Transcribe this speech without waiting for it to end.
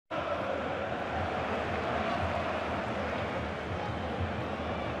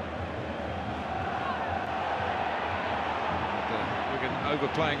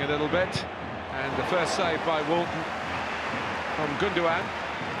overplaying a little bit. And the first save by Walton from Gundogan.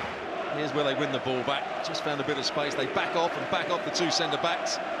 Here's where they win the ball back. Just found a bit of space. They back off the two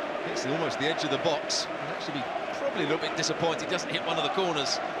centre-backs. It's almost the edge of the box. He'll actually be probably a little bit disappointed. Doesn't hit one of the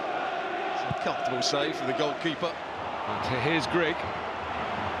corners. It's a comfortable save for the goalkeeper. And here's Grigg.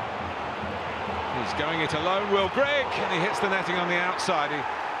 He's going it alone, Will Grigg, and he hits the netting on the outside. He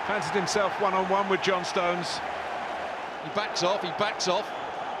fancied himself one-on-one with John Stones. He backs off,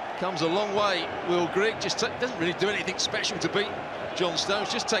 comes a long way. Will Grigg just doesn't really do anything special to beat John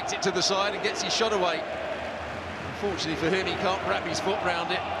Stones, just takes it to the side and gets his shot away. Unfortunately for him, he can't wrap his foot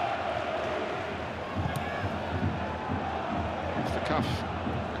round it. Off the cuff,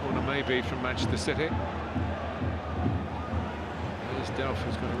 corner maybe from Manchester City. There's Delph,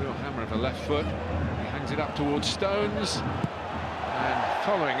 who's got a real hammer of a left foot. He hangs it up towards Stones. And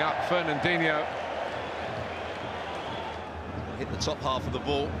following up, Fernandinho. Hit the top half of the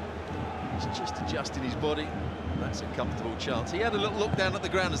ball. He's just adjusting his body. That's a comfortable chance. He had a little look down at the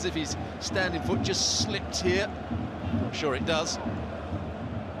ground as if his standing foot just slipped here. Not sure it does.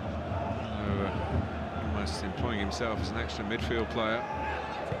 Almost employing himself as an extra midfield player.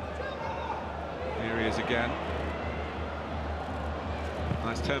 Here he is again.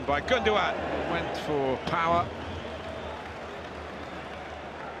 Nice turn by Gundogan. Went for power.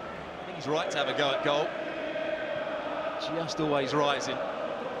 I think he's right to have a go at goal. Just always rising.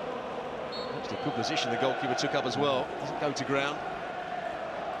 Actually, a good position the goalkeeper took up as well. Doesn't go to ground.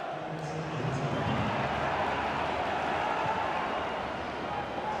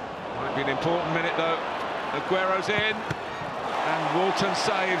 Might be an important minute though. Aguero's in, and Walton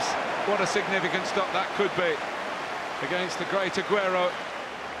saves. What a significant stop that could be against the great Aguero.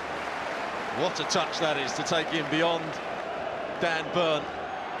 What a touch that is to take him beyond Dan Burn.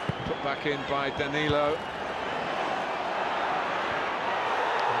 Put back in by Danilo.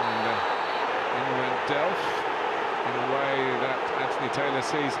 And in went Delph in a way that Anthony Taylor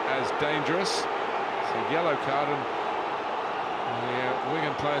sees as dangerous. It's a yellow card, and the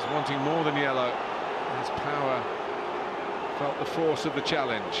Wigan players wanting more than yellow. His power felt the force of the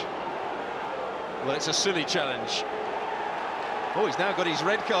challenge. Well, it's a silly challenge. Oh, he's now got his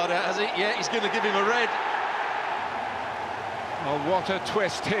red card out, has he? Yeah, he's going to give him a red. Oh, what a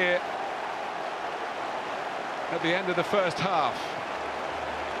twist here at the end of the first half.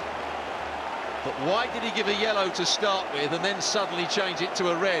 But why did he give a yellow to start with and then suddenly change it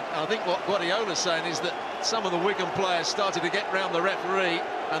to a red? I think what Guardiola's saying is that some of the Wigan players started to get round the referee,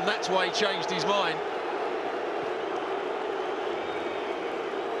 and that's why he changed his mind.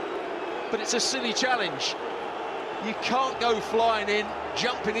 But it's a silly challenge. You can't go flying in,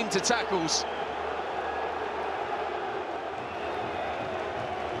 jumping into tackles.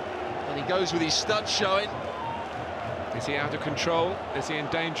 And he goes with his studs showing. Is he out of control? Is he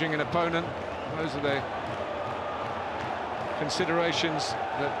endangering an opponent? Those are the considerations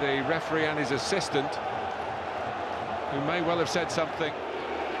that the referee and his assistant, who may well have said something.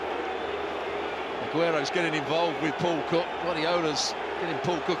 Aguero's getting involved with Paul Cook. Guardiola's getting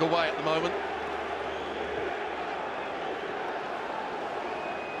Paul Cook away at the moment.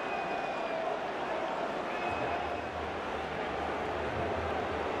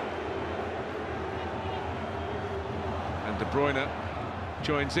 And De Bruyne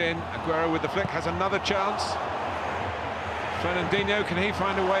joins in. Aguero with the flick has another chance. Fernandinho, can he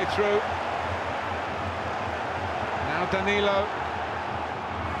find a way through? Now Danilo.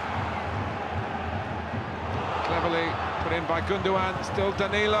 Cleverly put in by Gundogan. Still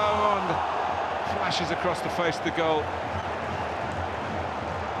Danilo, and flashes across the face of the goal.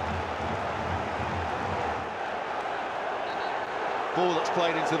 Ball that's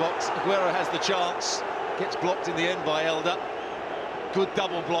played into the box. Aguero has the chance. Gets blocked in the end by Elder. Good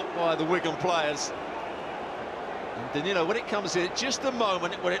double block by the Wigan players. And Danilo, when it comes in, just the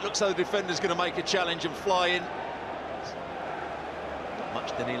moment when it looks like the defender's going to make a challenge and fly in. Not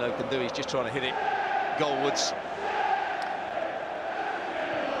much Danilo can do, he's just trying to hit it goalwards.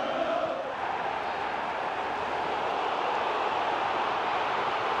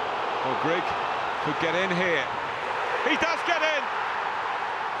 Well, Grigg could get in here. He does get in!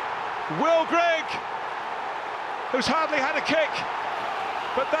 Will Grigg, who's hardly had a kick,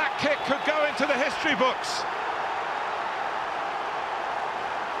 but that kick could go into the history books.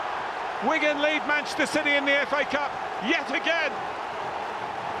 Wigan lead Manchester City in the FA Cup yet again.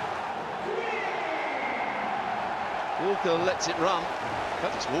 Walker lets it run.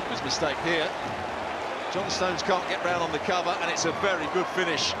 That's Walker's mistake here. John Stones can't get round on the cover, and it's a very good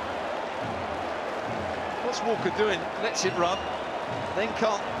finish. What's Walker doing? Lets it run, then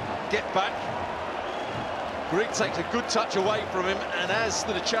can't get back. Grigg takes a good touch away from him, and as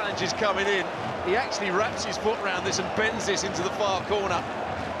the challenge is coming in, he actually wraps his foot around this and bends this into the far corner.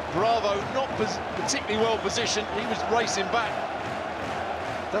 Bravo, not particularly well positioned. He was racing back.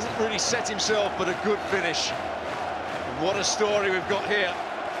 Doesn't really set himself, but a good finish. And what a story we've got here.